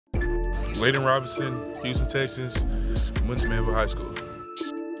Layden Robinson, Houston, Texas, went to Manville High School.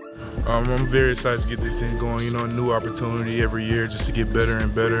 I'm very excited to get this thing going, you know, a new opportunity every year just to get better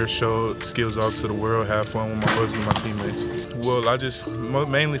and better, show skills off to the world, have fun with my brothers and my teammates. Well, I just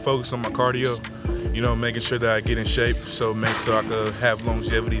mainly focus on my cardio, you know, making sure that I get in shape so I could have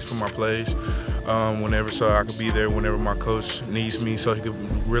longevity for my plays so I could be there whenever my coach needs me, so he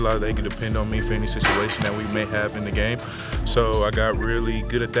could realize they could depend on me for any situation that we may have in the game. So I got really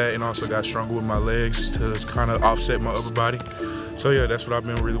good at that and also got stronger with my legs to kind of offset my upper body. So yeah, that's what I've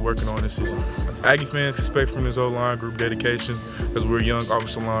been really working on this season. Aggie fans expect from this whole line group dedication, because we're a young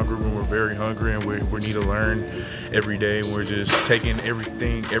offensive line group and we're very hungry and we need to learn every day, and we're just taking every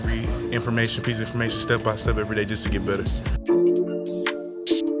piece of information step by step every day just to get better.